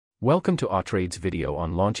Welcome to Ottrade's video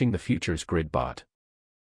on launching the Futures Grid bot.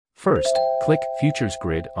 First, click Futures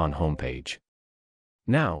Grid on homepage.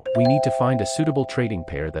 Now, we need to find a suitable trading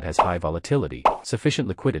pair that has high volatility, sufficient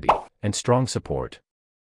liquidity, and strong support.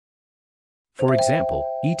 For example,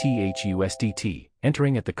 ETH/USDT,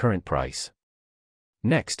 entering at the current price.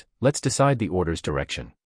 Next, let's decide the order's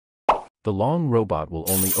direction. The long robot will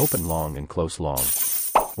only open long and close long,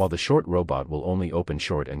 while the short robot will only open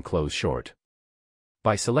short and close short.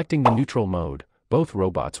 By selecting the neutral mode, both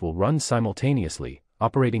robots will run simultaneously,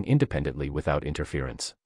 operating independently without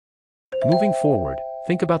interference. Moving forward,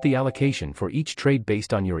 think about the allocation for each trade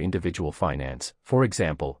based on your individual finance, for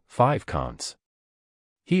example, 5 cons.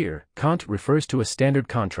 Here, cont refers to a standard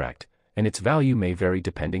contract, and its value may vary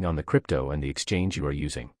depending on the crypto and the exchange you are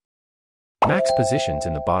using. Max positions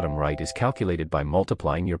in the bottom right is calculated by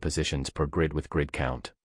multiplying your positions per grid with grid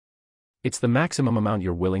count. It's the maximum amount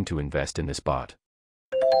you're willing to invest in this bot.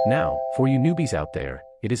 Now, for you newbies out there,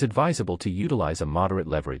 it is advisable to utilize a moderate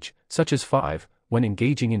leverage, such as 5, when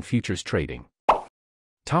engaging in futures trading.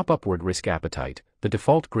 Top upward risk appetite, the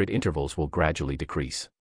default grid intervals will gradually decrease.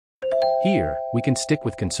 Here, we can stick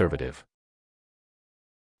with conservative.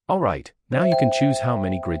 Alright, now you can choose how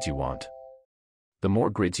many grids you want. The more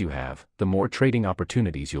grids you have, the more trading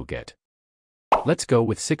opportunities you'll get. Let's go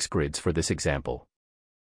with 6 grids for this example.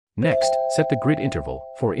 Next, set the grid interval,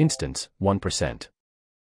 for instance, 1%.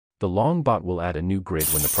 The long bot will add a new grid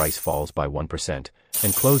when the price falls by 1%,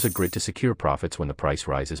 and close a grid to secure profits when the price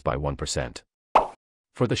rises by 1%.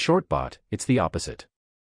 For the short bot, it's the opposite.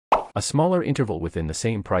 A smaller interval within the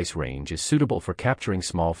same price range is suitable for capturing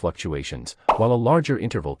small fluctuations, while a larger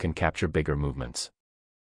interval can capture bigger movements.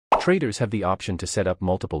 Traders have the option to set up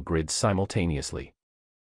multiple grids simultaneously.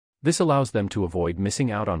 This allows them to avoid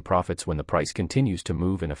missing out on profits when the price continues to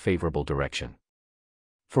move in a favorable direction.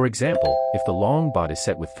 For example, if the long bot is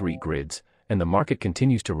set with 3 grids, and the market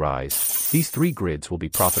continues to rise, these 3 grids will be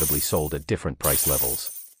profitably sold at different price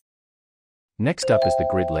levels. Next up is the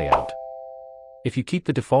grid layout. If you keep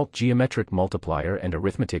the default geometric multiplier and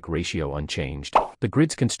arithmetic ratio unchanged, the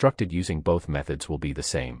grids constructed using both methods will be the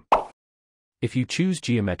same. If you choose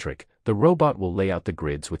geometric, the robot will lay out the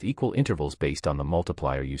grids with equal intervals based on the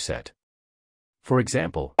multiplier you set. For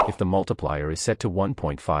example, if the multiplier is set to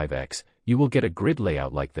 1.5x, you will get a grid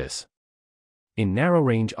layout like this. In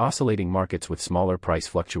narrow-range oscillating markets with smaller price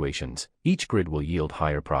fluctuations, each grid will yield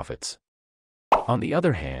higher profits. On the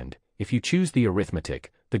other hand, if you choose the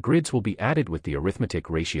arithmetic, the grids will be added with the arithmetic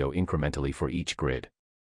ratio incrementally for each grid.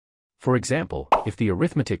 For example, if the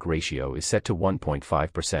arithmetic ratio is set to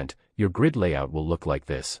 1.5%, your grid layout will look like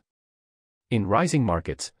this. In rising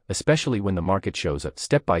markets, especially when the market shows a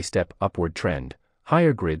step-by-step upward trend,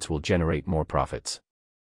 higher grids will generate more profits.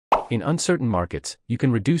 In uncertain markets, you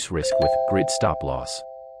can reduce risk with grid stop loss.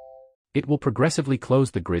 It will progressively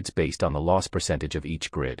close the grids based on the loss percentage of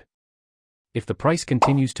each grid. If the price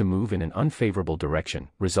continues to move in an unfavorable direction,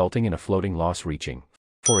 resulting in a floating loss reaching,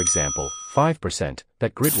 for example, 5%,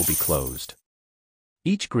 that grid will be closed.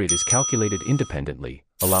 Each grid is calculated independently,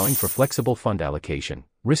 allowing for flexible fund allocation,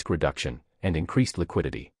 risk reduction, and increased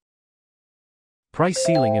liquidity. Price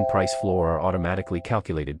ceiling and price floor are automatically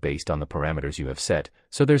calculated based on the parameters you have set,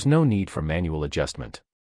 so there's no need for manual adjustment.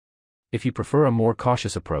 If you prefer a more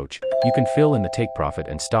cautious approach, you can fill in the take profit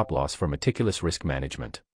and stop loss for meticulous risk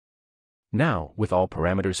management. Now, with all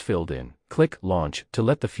parameters filled in, click Launch to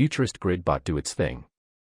let the Futurist Grid bot do its thing.